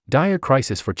Dire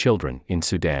crisis for children in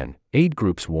Sudan, aid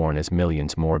groups warn as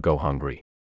millions more go hungry.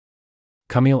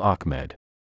 Kamil Ahmed.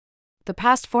 The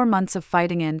past 4 months of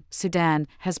fighting in Sudan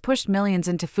has pushed millions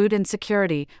into food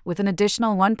insecurity, with an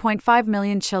additional 1.5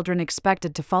 million children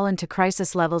expected to fall into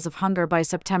crisis levels of hunger by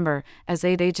September, as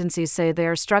aid agencies say they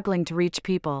are struggling to reach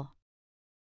people.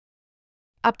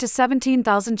 Up to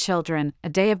 17,000 children a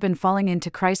day have been falling into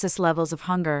crisis levels of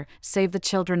hunger, Save the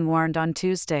Children warned on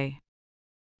Tuesday.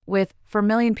 With 4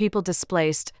 million people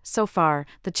displaced so far,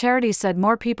 the charity said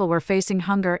more people were facing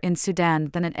hunger in Sudan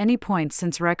than at any point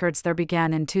since records there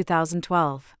began in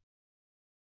 2012.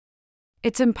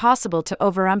 It's impossible to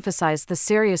overemphasize the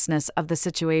seriousness of the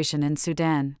situation in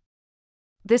Sudan.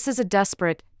 This is a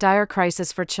desperate, dire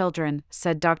crisis for children,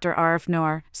 said Dr. Arif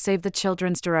Noor, Save the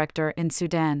Children's director in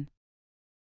Sudan.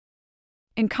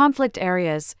 In conflict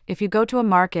areas, if you go to a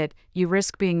market, you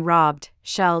risk being robbed,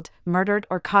 shelled, murdered,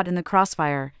 or caught in the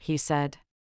crossfire, he said.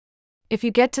 If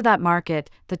you get to that market,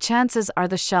 the chances are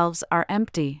the shelves are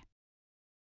empty.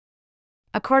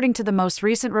 According to the most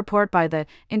recent report by the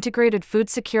Integrated Food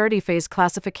Security Phase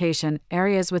Classification,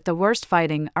 areas with the worst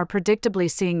fighting are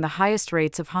predictably seeing the highest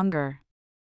rates of hunger.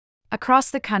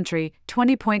 Across the country,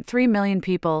 20.3 million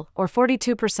people, or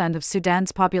 42% of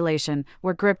Sudan's population,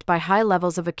 were gripped by high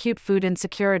levels of acute food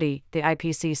insecurity, the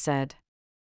IPC said.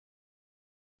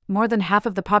 More than half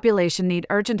of the population need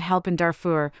urgent help in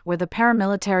Darfur, where the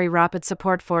paramilitary Rapid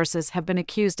Support Forces have been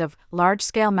accused of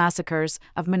large-scale massacres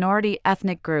of minority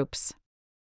ethnic groups.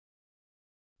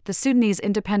 The Sudanese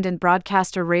independent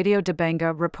broadcaster Radio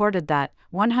Debanga reported that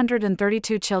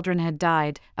 132 children had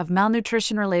died of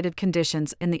malnutrition-related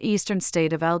conditions in the eastern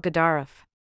state of El Gadaref.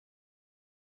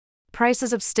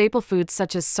 Prices of staple foods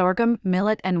such as sorghum,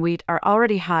 millet, and wheat are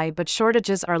already high, but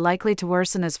shortages are likely to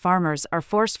worsen as farmers are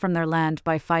forced from their land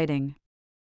by fighting.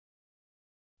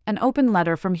 An open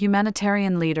letter from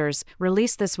humanitarian leaders,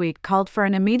 released this week, called for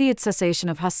an immediate cessation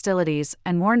of hostilities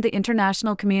and warned the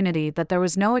international community that there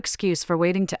was no excuse for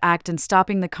waiting to act in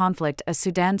stopping the conflict as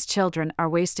Sudan's children are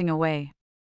wasting away.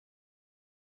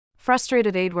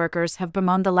 Frustrated aid workers have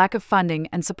bemoaned the lack of funding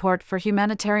and support for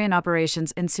humanitarian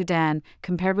operations in Sudan,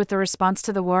 compared with the response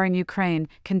to the war in Ukraine,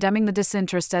 condemning the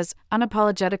disinterest as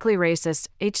unapologetically racist.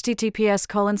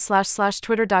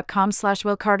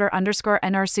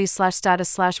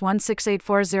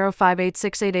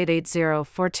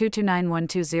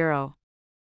 https://twitter.com/willcarter__NRC/status/1684058688042292120.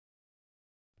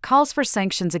 Calls for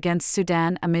sanctions against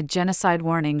Sudan amid genocide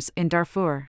warnings in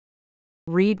Darfur.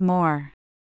 Read more.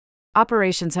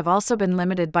 Operations have also been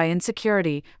limited by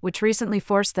insecurity, which recently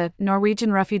forced the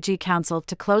Norwegian Refugee Council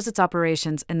to close its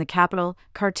operations in the capital,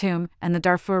 Khartoum, and the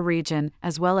Darfur region,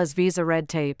 as well as visa red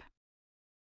tape.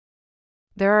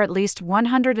 There are at least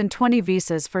 120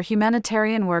 visas for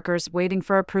humanitarian workers waiting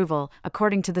for approval,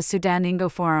 according to the Sudan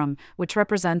Ingo Forum, which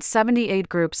represents 78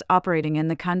 groups operating in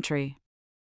the country.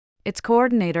 Its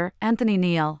coordinator, Anthony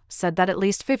Neal, said that at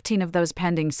least 15 of those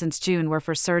pending since June were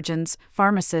for surgeons,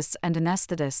 pharmacists, and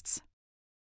anesthetists.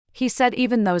 He said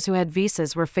even those who had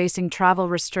visas were facing travel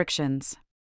restrictions.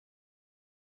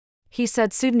 He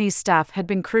said Sudanese staff had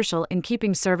been crucial in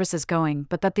keeping services going,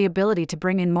 but that the ability to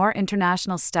bring in more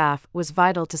international staff was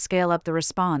vital to scale up the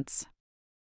response.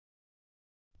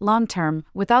 Long-term,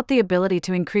 without the ability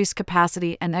to increase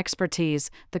capacity and expertise,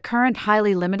 the current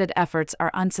highly limited efforts are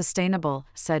unsustainable,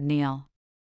 said Neal.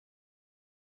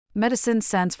 Médecins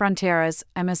Sans Frontières,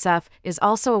 MSF, is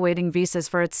also awaiting visas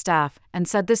for its staff, and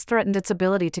said this threatened its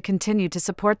ability to continue to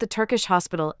support the Turkish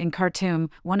hospital in Khartoum,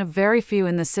 one of very few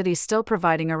in the city still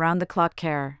providing around-the-clock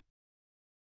care.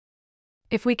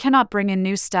 If we cannot bring in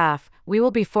new staff, we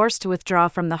will be forced to withdraw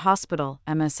from the hospital,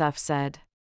 MSF said.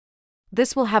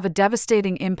 This will have a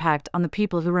devastating impact on the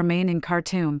people who remain in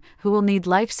Khartoum, who will need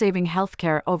life-saving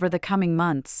healthcare over the coming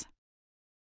months.